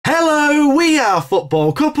our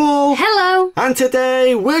football couple. Hello. And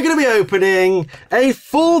today we're going to be opening a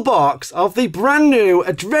full box of the brand new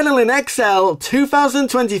Adrenalyn XL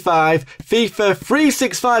 2025 FIFA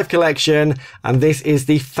 365 collection. And this is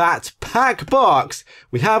the Fat Pack box.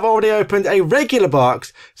 We have already opened a regular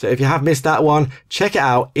box, so if you have missed that one, check it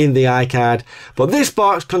out in the iCard. But this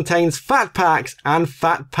box contains Fat Packs and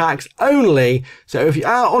Fat Packs only. So if you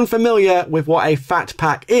are unfamiliar with what a Fat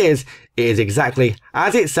Pack is, it is exactly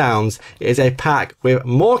as it sounds. It is a pack with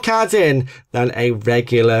more cards in than a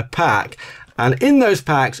regular pack. And in those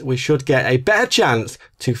packs, we should get a better chance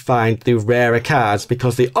to find the rarer cards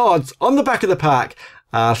because the odds on the back of the pack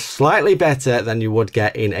are slightly better than you would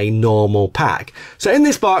get in a normal pack. So in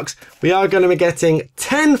this box, we are going to be getting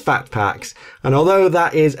 10 Fat Packs. And although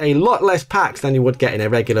that is a lot less packs than you would get in a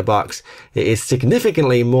regular box, it is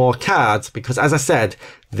significantly more cards because, as I said,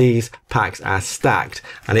 these packs are stacked.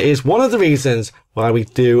 And it is one of the reasons why we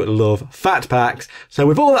do love Fat Packs. So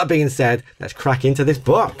with all that being said, let's crack into this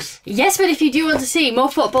box. Yes, but if you do want to see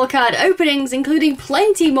more football card openings, including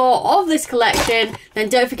plenty more of this collection, then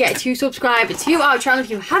don't forget to subscribe to our channel if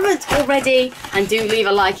you haven't already, and do leave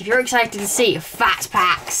a like if you're excited to see Fat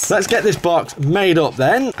Packs. Let's get this box made up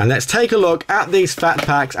then, and let's take a look at these Fat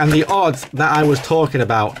Packs and the odds that I was talking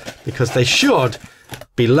about, because they should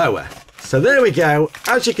be lower. So there we go.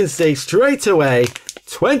 As you can see straight away,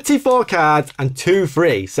 24 cards and 2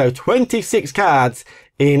 free. So 26 cards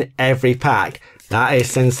in every pack. That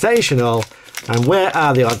is sensational. And where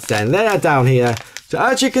are the odds then? They are down here. So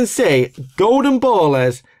as you can see, Golden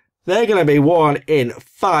Ballers, they're going to be 1 in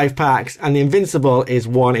 5 packs. And the Invincible is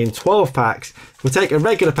 1 in 12 packs. We'll take a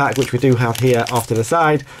regular pack, which we do have here off to the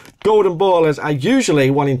side. Golden Ballers are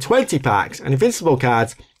usually 1 in 20 packs. And Invincible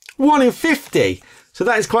cards, 1 in 50. So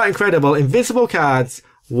that is quite incredible. Invincible cards,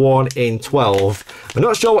 1 in 12. I'm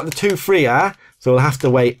not sure what the 2 free are, so we'll have to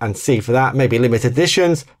wait and see for that. Maybe limited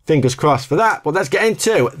editions. Fingers crossed for that. But let's get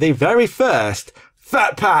into the very first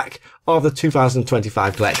Fat Pack of the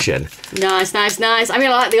 2025 collection. Nice, nice, nice. I mean,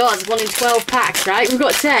 I like the odds. 1 in 12 packs, right? We've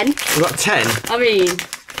got 10. We've got 10. I mean,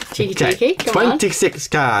 cheeky. Come 26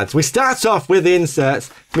 cards. We start off with the inserts.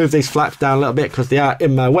 Move these flaps down a little bit because they are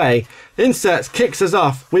in my way. Inserts kicks us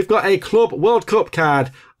off. We've got a Club World Cup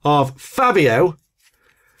card of Fabio.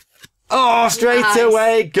 Oh, straight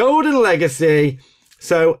away, Golden Legacy.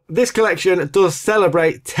 So this collection does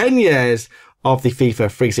celebrate 10 years of the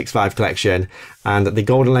FIFA 365 collection. And the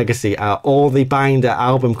Golden Legacy are all the binder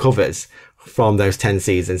album covers from those 10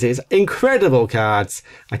 seasons. It's incredible cards.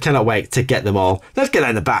 I cannot wait to get them all. Let's get that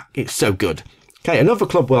in the back. It's so good. Okay, another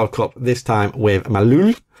Club World Cup, this time with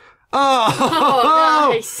Malul. Oh,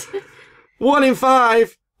 nice. 1 in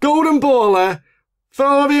 5. Golden Baller.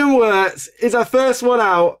 Fabian Wirtz is our first one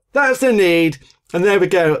out. That's a need. And there we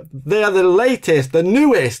go. They are the latest, the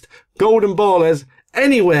newest Golden Ballers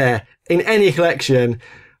anywhere in any collection.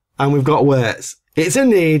 And we've got Wirtz. It's a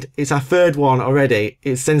need. It's our third one already.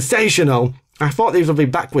 It's sensational. I thought these would be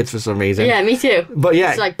backwards for some reason. Yeah, me too. But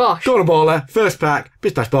yeah. It's like Bosch. Golden Baller, first pack,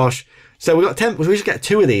 Bish Bash Bosch. So we've got 10. We should get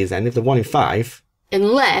 2 of these then if they're 1 in 5.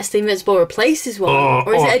 Unless the Invincible replaces one.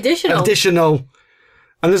 Or is it additional? Additional.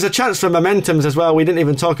 And there's a chance for momentums as well. We didn't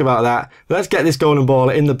even talk about that. But let's get this Golden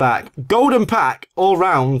Baller in the back. Golden pack all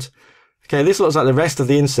round. Okay, this looks like the rest of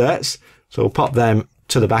the inserts. So we'll pop them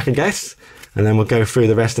to the back, I guess. And then we'll go through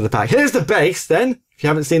the rest of the pack. Here's the base then. If you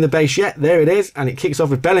haven't seen the base yet, there it is. And it kicks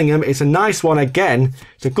off with Bellingham. It's a nice one again.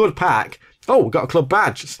 It's a good pack. Oh, we've got a club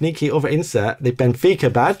badge. Sneaky other insert. The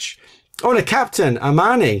Benfica badge. Oh, and a captain,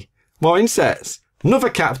 Armani. More inserts.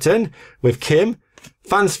 Another captain with Kim.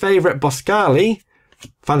 Fans' favourite Boscali.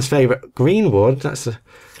 Fans' favourite Greenwood. That's a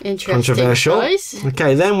controversial choice.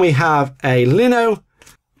 Okay, then we have a Lino,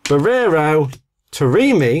 Barrero,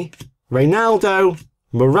 Taremi, Reynaldo,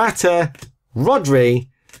 Morata, Rodri,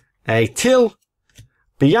 a Till,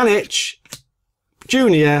 Pjanic,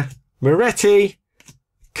 Junior, Moretti,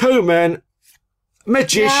 Koeman,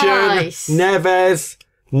 Magician, nice. Neves.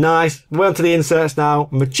 Nice. We're on to the inserts now.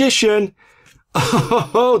 Magician.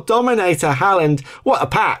 Oh, Dominator, Haaland. What a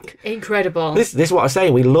pack. Incredible. This is what I'm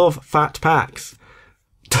saying. We love fat packs.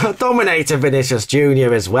 Dominator Vinicius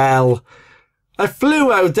Jr. as well. A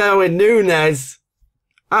Fluo Darwin Núñez.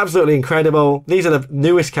 Absolutely incredible. These are the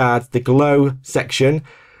newest cards, the glow section.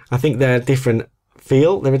 I think they're a different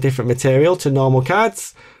feel. They're a different material to normal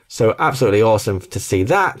cards. So absolutely awesome to see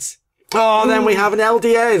that. Oh, then we have an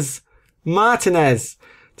LDS. Martinez.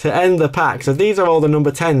 To end the pack. So these are all the number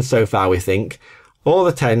 10s so far, we think. All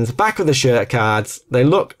the 10s. Back of the shirt cards. They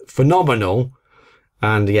look phenomenal.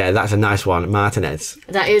 And yeah, that's a nice one. Martinez.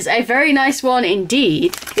 That is a very nice one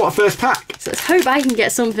indeed. What a first pack. So let's hope I can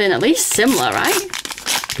get something at least similar,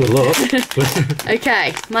 right? Good luck.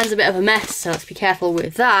 Okay, mine's a bit of a mess, so let's be careful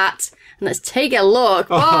with that. And let's take a look.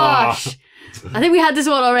 Gosh! I think we had this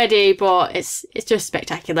one already, but it's just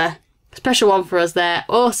spectacular. Special one for us there.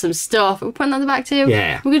 Awesome stuff. Are we putting that on the back too?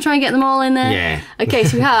 Yeah. We're going to try and get them all in there? Yeah. Okay,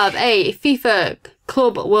 so we have a FIFA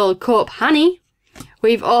Club World Cup Hanny.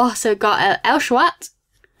 We've also got El Shawat.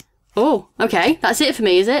 Oh, okay. That's it for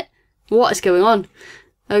me, is it? What is going on?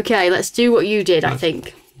 Okay, let's do what you did, I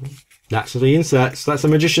think. That's the inserts. That's the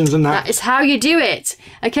magicians and that. That is how you do it.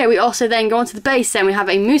 Okay, we also then go on to the base. Then we have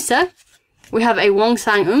a Musa. We have a Wong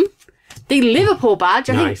Sang-um. The Liverpool badge.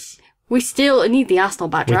 I think we still need the Arsenal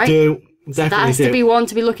badge, right? We do. Definitely so that has to be one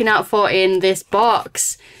to be looking out for in this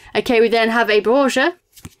box. Okay, we then have a Borja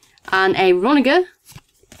and a Roniger.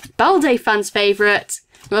 Balde fans' favourite.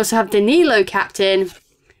 We also have Danilo captain.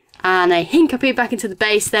 And a Hincapié back into the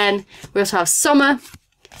base then. We also have Sommer.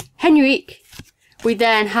 Henrique. We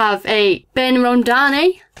then have a Ben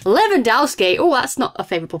Rondane. Lewandowski. Oh, that's not a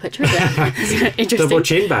favourable picture, is it? Interesting. Double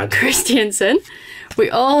chin badge. Christiansen.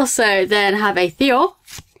 We also then have a Theo.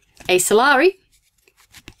 A Solari.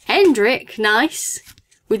 Hendrick. Nice.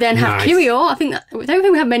 We then have Kirio. I don't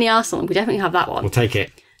think we have many Arsenal. We definitely have that one. We'll take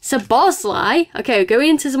it. Szoboszlai. Okay, we're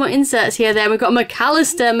going into some more inserts here then. We've got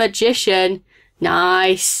McAllister Magician.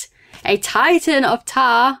 Nice. A Titan of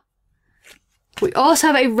Tar. We also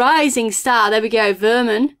have a Rising Star. There we go.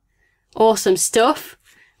 Vermin. Awesome stuff.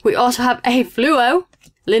 We also have a Fluo.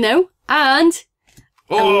 Lino. And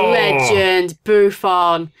a Legend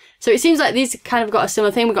Buffon. So it seems like these kind of got a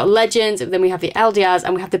similar thing. We've got Legends, then we have the LDRs,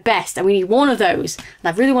 and we have the Best. And we need one of those.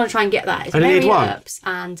 And I really want to try and get that. It's only need one?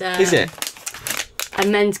 And, is it? A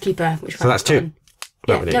Men's Keeper. Which so that's two.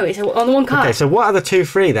 Yeah, no, it's on the one card. Okay, so what are the 2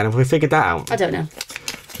 free then? Have we figured that out? I don't know.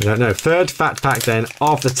 I don't know. Third fat pack then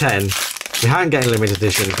of the 10. We haven't get limited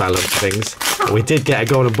editions by lots of things, but we did get a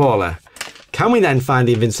golden baller. Can we then find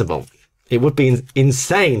the Invincible? It would be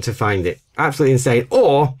insane to find it. Absolutely insane.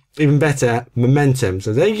 Or, even better, Momentum.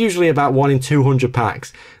 So they're usually about 1 in 200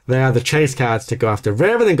 packs. They are the chase cards to go after.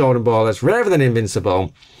 Rarer than golden ballers, rarer than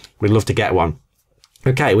Invincible. We'd love to get one.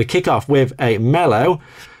 Okay, we kick off with a Mellow.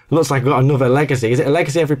 Looks like we've got another Legacy. Is it a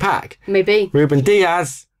Legacy every pack? Maybe. Ruben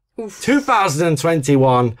Diaz. Oof.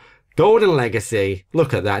 2021 Golden Legacy.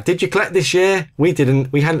 Look at that. Did you collect this year? We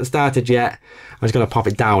didn't. We hadn't started yet. I'm just going to pop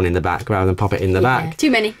it down in the back rather than pop it in the back.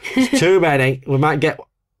 Too many. Too many. We might get...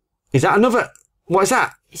 Is that another... What is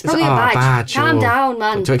that? It's probably a badge. Calm down,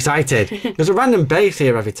 man. I'm too excited. There's a random base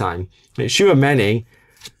here every time. It's sure many.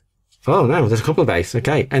 Oh, no. There's a couple of base.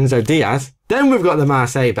 Okay. Enzo Diaz. Then we've got the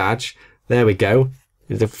Marseille badge. There we go.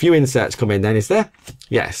 There's a few inserts coming then, is there?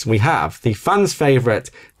 Yes, we have the fans' favourite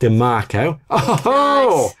DeMarco.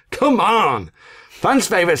 Oh, nice. Come on. Fans'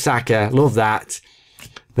 favourite Saka. Love that.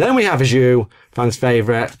 Then we have Azul, fans'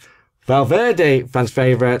 favourite. Valverde, fans'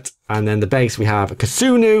 favourite. And then the base we have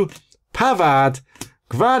Kasunu, Pavard,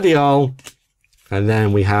 Gvardiol. And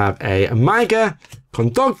then we have a Maiga,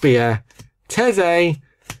 Kondogbia, Teze,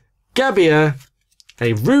 Gabia,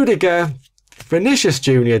 a Rudiger, Vinicius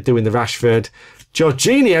Jr. doing the Rashford,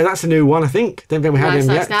 Jorginho, that's a new one, I think. Don't think we had him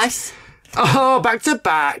yet. Nice. Oh, back to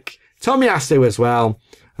back. Tomiyasu as well.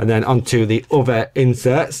 And then onto the other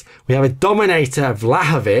inserts. We have a Dominator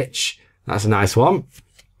Vlahovic. That's a nice one.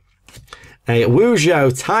 A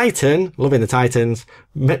Wujo Titan. Loving the Titans.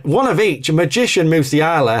 One of each. A Magician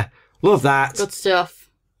Musiala. Love that. Good stuff.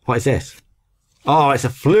 What is this? Oh, it's a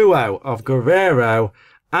Fluo of Guerrero.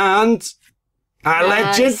 And a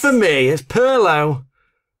legend for me. It's Pirlo.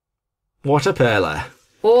 What a perler.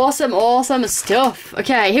 Awesome, awesome stuff.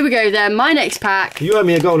 Okay, here we go then. My next pack. You owe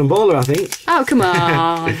me a golden baller, I think. Oh, come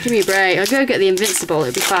on. Give me a break. I'll go get the Invincible.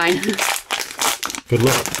 It'll be fine. Good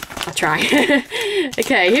luck. I'll try.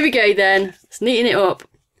 Okay, here we go then. Let's neaten it up.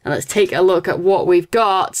 And let's take a look at what we've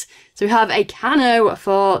got. So we have a Cano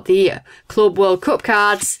for the Club World Cup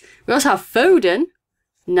cards. We also have Foden.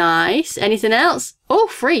 Nice. Anything else? Oh,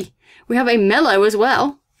 free. We have a Mellow as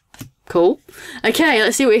well. Cool. Okay,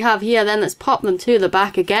 let's see what we have here then. Let's pop them to the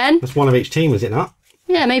back again. That's one of each team, is it not?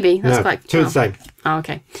 Yeah, maybe. That's quite... two the same. Oh,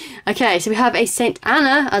 okay. Okay, so we have a St.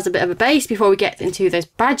 Anna as a bit of a base before we get into those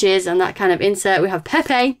badges and that kind of insert. We have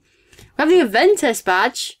Pepe. We have the Aventus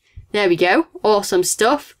badge. There we go. Awesome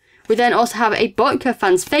stuff. We then also have a Boyka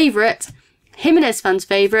fan's favourite, Jimenez fan's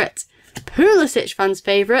favourite, Pulisic fan's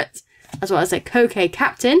favourite, as well as a Koke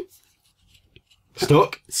captain.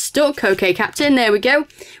 Stuck Koke captain. There we go.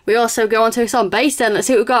 We also go on to some base then. Let's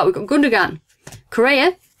see what we've got. We've got Gundogan,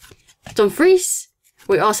 Correa, Dumfries.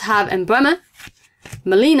 We also have Embrema,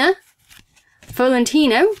 Molina,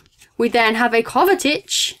 Florentino. We then have a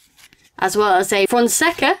Kovacic, as well as a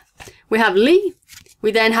Fonseca. We have Lee.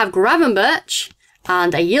 We then have Gravenberch,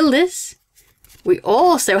 and a Yildiz. We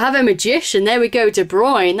also have a Magician. There we go, De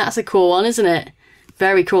Bruyne. That's a cool one, isn't it?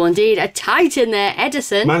 Very cool indeed. A Titan there,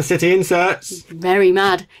 Edison. Man City inserts. Very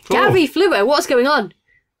mad. Gavi Fluo, what's going on?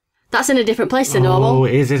 That's in a different place than normal. Oh,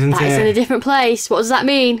 it is, isn't it? That is in a different place. What does that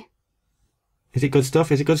mean? Is it good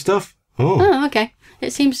stuff? Is it good stuff? Oh, okay.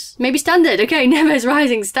 It seems maybe standard. Okay, Neves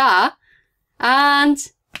Rising Star. And...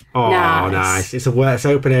 Oh, nice. It's a Works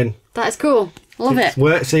opening. That is cool. Love it.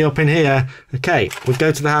 Worksy up in here. Okay, we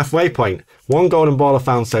go to the halfway point. 1 golden baller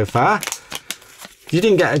found so far. You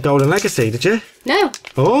didn't get a golden legacy, did you? No.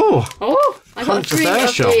 Oh, I got 3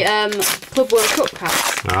 of the Club World Cup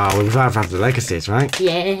cards. Oh, we'd rather have the legacies, right?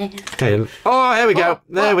 Yeah. Okay. Oh, here we go.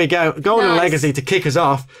 There we go. Golden legacy to kick us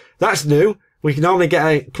off. That's new. We can normally get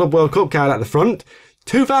a Club World Cup card at the front.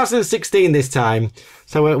 2016 this time.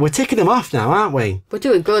 So we're ticking them off now, aren't we? We're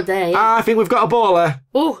doing good there, yeah. I think we've got a baller.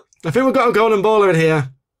 Oh. I think we've got a golden baller in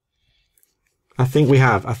here. I think we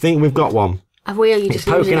have. I think we've got one. Have we? Or are you just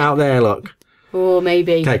poking out there, look. Oh,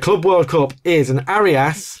 maybe. Okay, Club World Cup is an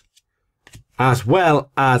Arias as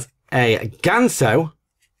well as a Ganso.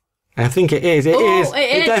 I think it is. It is.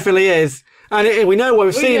 It definitely is. And we know where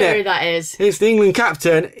we've seen it. Who that is. It's the England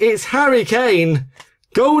captain. It's Harry Kane.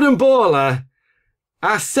 Golden baller.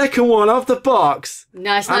 Our second one of the box.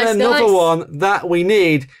 Nice. And another one that we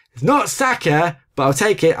need. It's not Saka, but I'll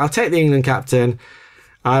take it. I'll take the England captain.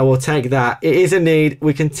 I will take that. It is a need.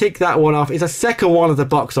 We can tick that one off. It's a second one of the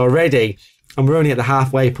box already. And we're only at the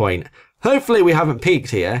halfway point. Hopefully we haven't peaked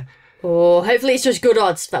here. Oh, hopefully it's just good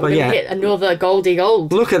odds that we're going to hit another Goldie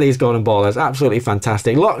Gold. Look at these golden ballers. Absolutely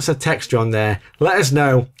fantastic. Lots of texture on there. Let us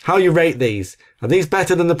know how you rate these. Are these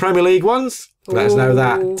better than the Premier League ones? Let us know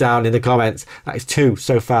that down in the comments. That is 2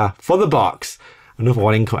 so far for the box. Another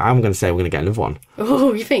one. I'm going to say we're going to get another one.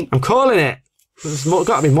 Oh, you think? I'm calling it. There's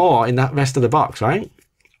got to be more in that rest of the box, right?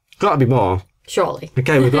 Got to be more. Surely.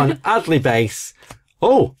 Okay, we've got an Adley base.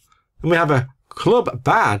 Oh, and we have a club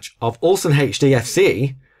badge of Ulsan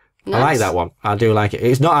HDFC. Nice. I like that one. I do like it.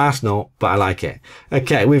 It's not Arsenal, but I like it.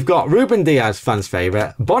 Okay, we've got Ruben Diaz, fans'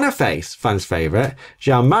 favourite. Boniface, fans' favourite.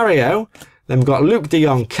 Jean Mario. Then we've got Luke de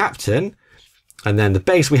Jong, captain. And then the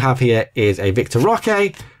base we have here is a Victor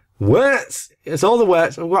Roque. Wirtz. It's all the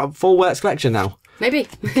Wirtz. We've got a full Wirtz collection now. Maybe.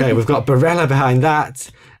 Okay, we've got Barella behind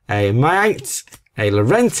that. A Maite. A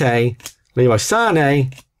Lorente. Leroy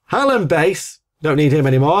Sané. Haaland base. Don't need him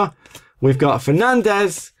anymore. We've got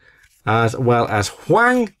Fernandez. As well as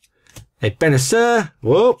Huang. A Benacer.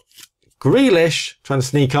 Whoa. Grealish. Trying to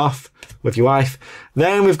sneak off with your wife.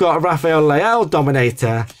 Then we've got Rafael Leal,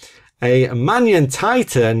 Dominator. A Mannion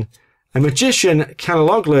Titan. A Magician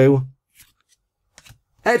Canaloglu.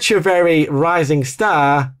 Echeverry Rising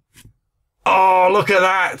Star. Oh, look at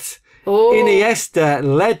that. Oh. Iniesta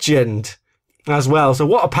Legend as well. So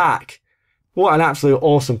what a pack. What an absolute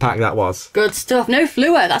awesome pack that was. Good stuff. No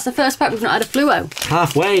fluo. That's the first pack we've not had a fluo.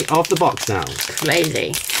 Halfway off the box now.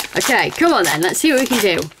 Crazy. Okay, come on then. Let's see what we can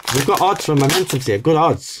do. We've got odds from Momentum here. Good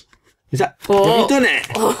odds. Is that... Oh. Have you done it?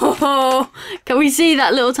 Oh, can we see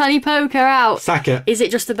that little tiny poker out? Saka. Is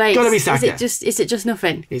it just the base? It's got to be Saka. Is it just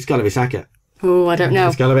nothing? It's got to be Saka. Oh, I don't know.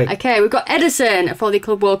 It's got to be. Okay, we've got Edison for the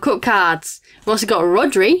Club World Cup cards. We've also got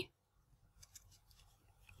Rodri.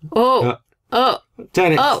 Oh.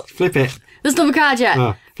 Turn it. Flip it. There's another card yet.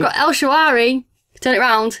 We've got El Shawari. Turn it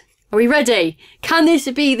round. Are we ready? Can this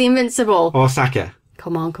be the Invincible? Or Saka.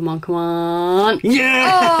 Come on, come on, come on.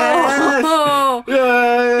 Yes! Oh!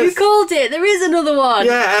 Yes! You called it. There is another one.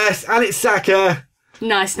 Yes, and it's Saka.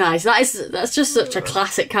 Nice, nice. That's just such a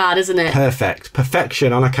classic card, isn't it? Perfect.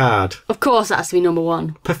 Perfection on a card. Of course, that has to be number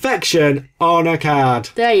 1. Perfection on a card.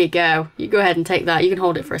 There you go. You go ahead and take that. You can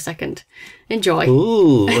hold it for a second. Enjoy.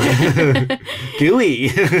 Ooh. Gooey.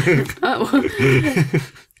 Oh.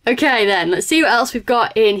 Okay, then. Let's see what else we've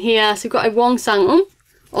got in here. So we've got a Wong Sang-um.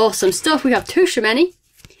 Awesome stuff. We have Tushimeni.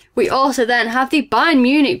 We also then have the Bayern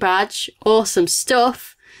Munich badge. Awesome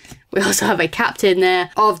stuff. We also have a captain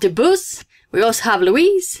there of De Buzz. We also have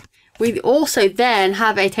Louise. We also then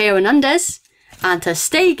have a Theo Hernandez and Ter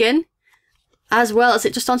Stegen, as well as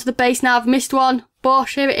it just onto the base now. I've missed one.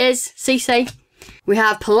 Bosh, here it is. Cisse. We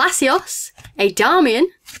have Palacios, a Darmian,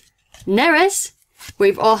 Neres.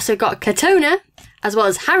 We've also got Katona, as well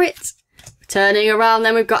as Harrit. Turning around,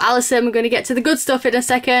 then we've got Alisson. We're going to get to the good stuff in a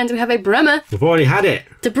second. We have a Bremer. We've already had it.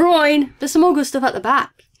 De Bruyne. There's some more good stuff at the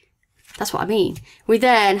back. That's what I mean. We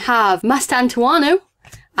then have Mastantuano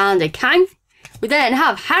and a Kang. We then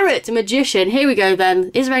have Harrit, Magician. Here we go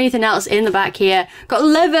then. Is there anything else in the back here? Got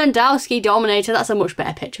Lewandowski, Dominator. That's a much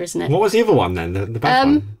better picture, isn't it? What was the other one then? The back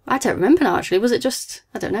one? I don't remember now, actually. Was it just,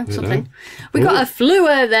 I don't know, something. We got a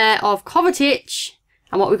Fleur there of Kovacic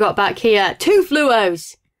And what we got back here, 2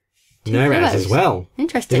 fluos. No res as well.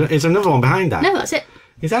 Interesting. Is there another one behind that? No, that's it.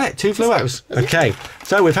 Is that it? 2 fluos. Okay,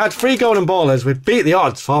 so we've had 3 golden ballers. We've beat the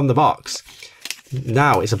odds from the box.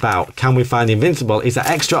 Now it's about, can we find the Invincible? Is that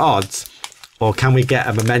extra odds? Or can we get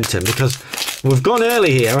a momentum? Because we've gone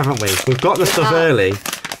early here, haven't we? We've got the stuff early.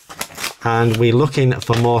 And we're looking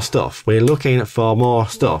for more stuff. We're looking for more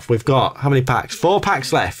stuff. We've got, how many packs? 4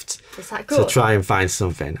 packs left. Is that good? To try and find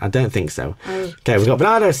something. I don't think so. Okay, we've got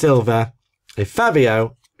Bernardo Silva, a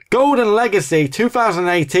Fabio, Golden Legacy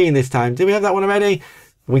 2018 this time. Did we have that one already?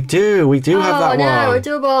 We do have that one. Oh no, a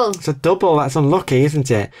double. It's a double. That's unlucky,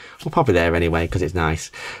 isn't it? We'll pop it there anyway because it's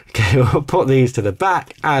nice. Okay, we'll put these to the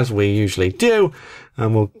back as we usually do.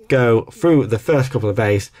 And we'll go through the first couple of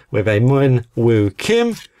base with a Mun Woo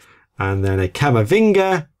Kim. And then a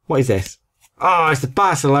Camavinga. What is this? Oh, it's the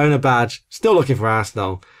Barcelona badge. Still looking for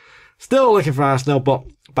Arsenal. Still looking for Arsenal, but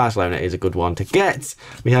Barcelona is a good one to get.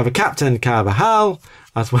 We have a Captain Carvajal,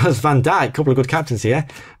 as well as Van Dijk. Couple of good captains here.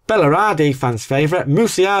 Bellardi, fans' favourite.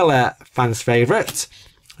 Musiala, fans' favourite.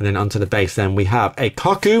 And then onto the base then we have a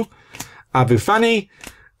Koku, Abu Fani,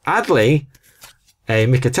 Adley, a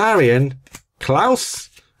Mkhitaryan, Klaus,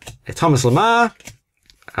 a Thomas Lemar,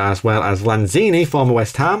 as well as Lanzini, former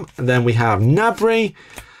West Ham. And then we have Nabry,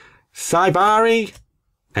 Saibari,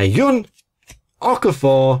 a Yun,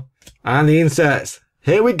 Okafor, and the inserts.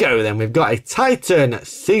 Here we go then. We've got a Titan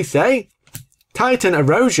Cisse, Titan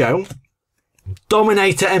Arojo,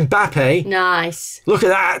 Dominator Mbappe. Nice. Look at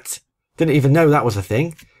that. Didn't even know that was a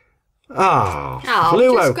thing. Oh,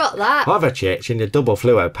 fluo. Just got that. Kovacic in the double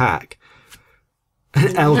fluo pack.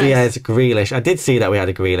 LDS Grealish. I did see that we had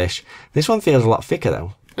a Grealish. This one feels a lot thicker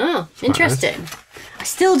though. Oh, interesting. Nice. I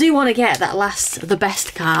still do want to get that the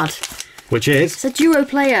best card. Which is? It's a duo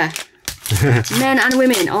player. Men and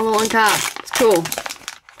women on the one card. It's cool.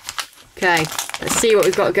 Okay, let's see what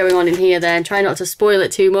we've got going on in here then. Try not to spoil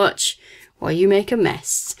it too much while you make a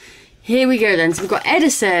mess. Here we go then. So we've got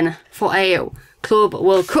Edison for a Club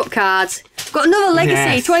World Cup card. Got another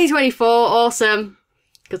Legacy 2024. Awesome.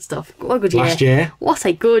 Good stuff. What a good year. Last year. What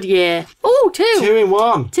a good year. Oh, 2. 2 in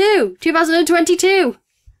 1. 2. 2022.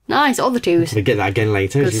 Nice. All the 2s. We'll get that again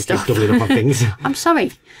later. Good Just stuff. doubling up on things. I'm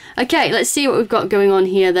sorry. Okay, let's see what we've got going on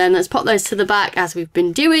here then. Let's pop those to the back as we've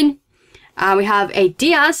been doing. We have a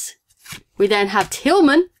Diaz. We then have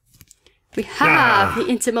Tillman. We have the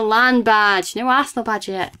Inter Milan badge. No Arsenal badge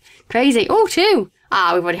yet. Crazy. Oh, 2.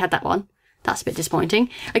 We've already had that one. That's a bit disappointing.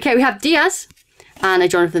 Okay, we have Diaz and a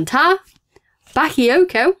Jonathan Tah.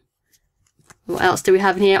 Bakayoko. What else do we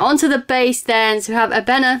have in here? Onto the base then. So we have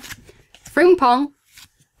Abena, Frimpong,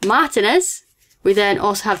 Martinez. We then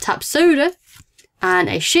also have Tapsoda and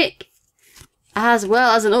a Schick, as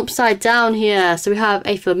well as an upside down here. So we have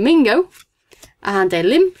a Flamingo and a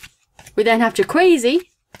Lim. We then have Jaquazi,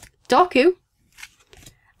 Doku,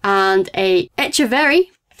 and a Echeverry,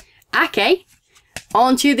 Ake.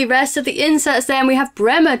 On to the rest of the inserts then. We have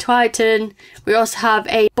Bremer Titan. We also have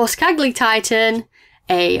a Boscagli Titan,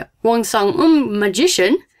 a Wong Song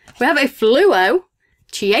Magician. We have a Fluo,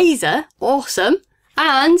 Chiesa, awesome,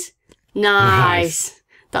 and nice.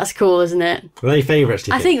 That's cool, isn't it? Are they favourites,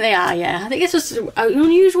 do you think? I think they are, yeah. I think it's just an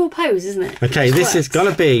unusual pose, isn't it? Okay, this is going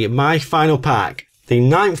to be my final pack. The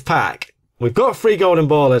 9th pack. We've got 3 golden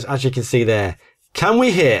ballers, as you can see there. Can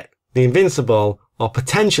we hit the Invincible or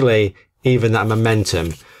potentially even that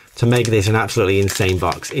momentum to make this an absolutely insane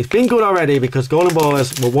box? It's been good already because golden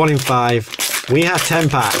ballers were 1 in 5. We had 10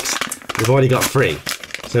 packs. We've already got 3.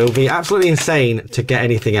 So it'll be absolutely insane to get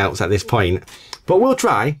anything else at this point. But we'll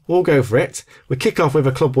try. We'll go for it. We kick off with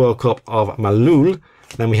a Club World Cup of Malul.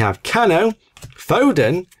 Then we have Cano,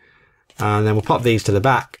 Foden, and then we'll pop these to the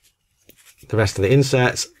back. The rest of the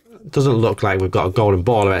inserts. Doesn't look like we've got a golden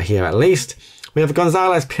baller here at least. We have a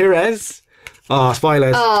Gonzalez Perez. Oh,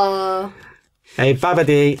 spoilers. Oh. A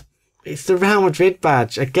Babadi. It's the Real Madrid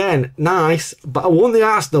badge. Again, nice, but I want the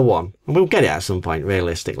Arsenal one. And we'll get it at some point,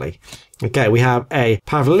 realistically. Okay, we have a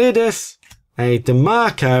Pavlidis, a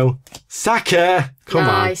DeMarco, Saka. Come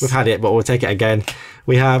on, we've had it, but we'll take it again.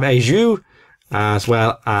 We have a Zhu, as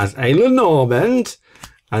well as a Lenormand.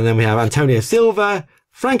 And then we have Antonio Silva,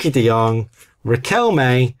 Frankie de Jong,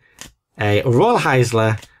 Raquelme, a Royal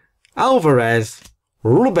Heisler, Alvarez,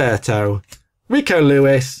 Roberto, Rico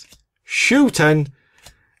Lewis, Schuton,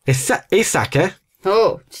 Isaka.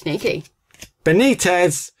 Oh, sneaky.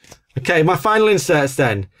 Benitez. Okay, my final inserts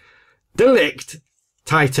then. Delict,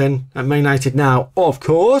 Titan at Man United now, of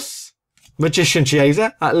course. Magician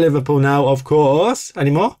Chiesa at Liverpool now, of course.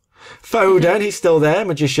 Any more? Foden, he's still there,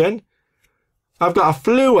 Magician. I've got a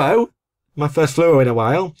Fluo, my first Fluo in a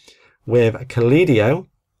while, with Calidio.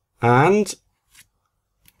 And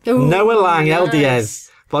Ooh, Noah Lang, nice. LDS.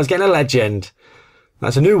 But I was getting a legend.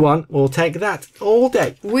 That's a new one. We'll take that all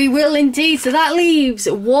day. We will indeed. So that leaves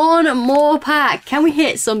one more pack. Can we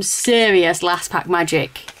hit some serious last pack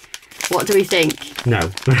magic? What do we think? No.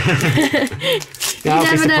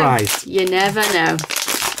 I'll be surprised. You never know.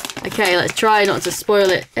 Okay, let's try not to spoil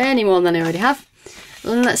it any more than I already have.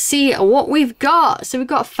 And let's see what we've got. So we've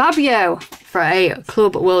got Fabio for a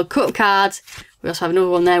Club World Cup card. We also have another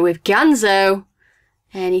one there with Ganzo.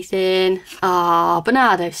 Anything? Oh,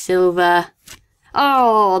 Bernardo Silva.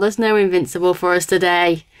 Oh, there's no Invincible for us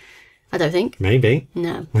today. I don't think. Maybe.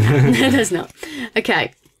 No, there's not.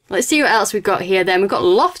 Okay, let's see what else we've got here then. We've got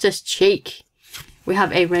Loftus-Cheek. We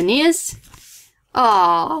have a Raniers.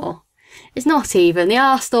 Oh, it's not even. The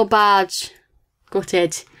Arsenal badge.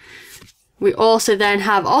 Gutted. We also then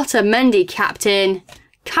have Otamendi captain,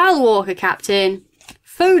 Kyle Walker captain,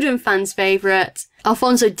 Foden fans favourite,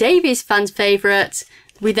 Alphonso Davies fans favourite.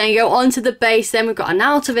 We then go on to the base. Then we've got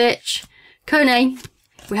Arnautovic, Kone.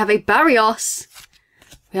 We have a Barrios.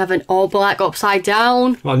 We have an all black upside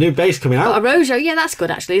down. Well, a new base coming out. Got a Rojo. Yeah, that's good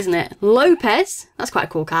actually, isn't it? Lopez. That's quite a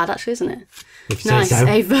cool card actually, isn't it? If you Nice. say so.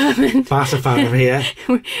 A Vermin. Barca fan over here.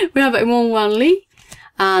 We have a Monwan Lee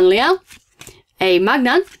and Liao. A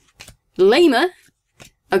Magnan. Lema.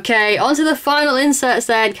 Okay, on to the final inserts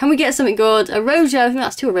then. Can we get something good? A Rojo. I think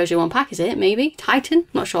that's 2 Rojo 1 pack, is it? Maybe. Titan?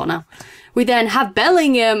 Not sure now. We then have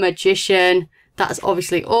Bellingham, Magician. That's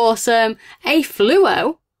obviously awesome. A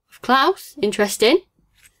Fluo of Klaus. Interesting.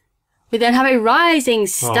 We then have a Rising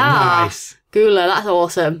Star. Oh, nice. Gula. That's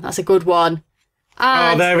awesome. That's a good one.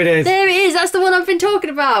 And there it is. There it is. That's the one I've been talking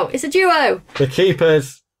about. It's a duo. The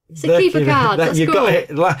keepers. It's a keeper card. That's you cool. got it.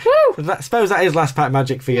 Woo! I suppose that is last pack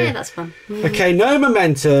magic for you. Yeah, that's fun. Okay, no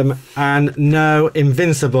momentum and no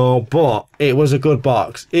Invincible, but it was a good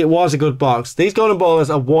box. It was a good box. These golden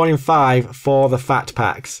ballers are 1 in 5 for the fat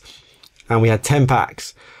packs. And we had 10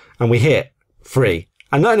 packs. And we hit 3.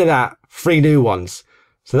 And not only that, 3 new ones.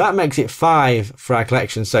 So that makes it 5 for our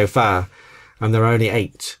collection so far. And there are only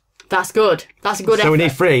 8. That's good. That's a good effort. So we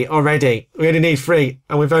need 3 already. We only need 3.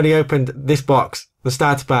 And we've only opened this box, the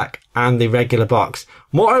starter pack and the regular box.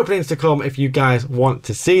 More openings to come if you guys want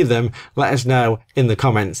to see them. Let us know in the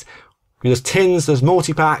comments. There's tins, there's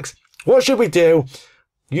multi-packs. What should we do?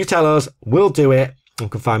 You tell us, we'll do it. And we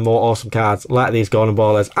can find more awesome cards like these golden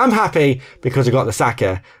ballers. I'm happy because I got the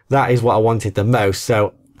Saka. That is what I wanted the most.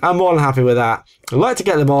 So I'm more than happy with that. I'd like to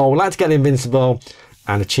get them all. We'd like to get the Invincible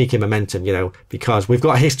and a cheeky momentum, you know, because we've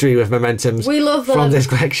got history with momentums. We love them. From this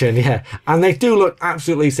collection, yeah. And they do look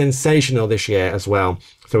absolutely sensational this year as well.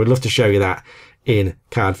 So we'd love to show you that in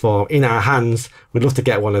card form, in our hands. We'd love to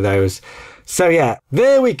get one of those. So yeah,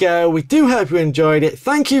 there we go. We do hope you enjoyed it.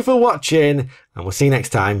 Thank you for watching, and we'll see you next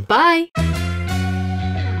time. Bye.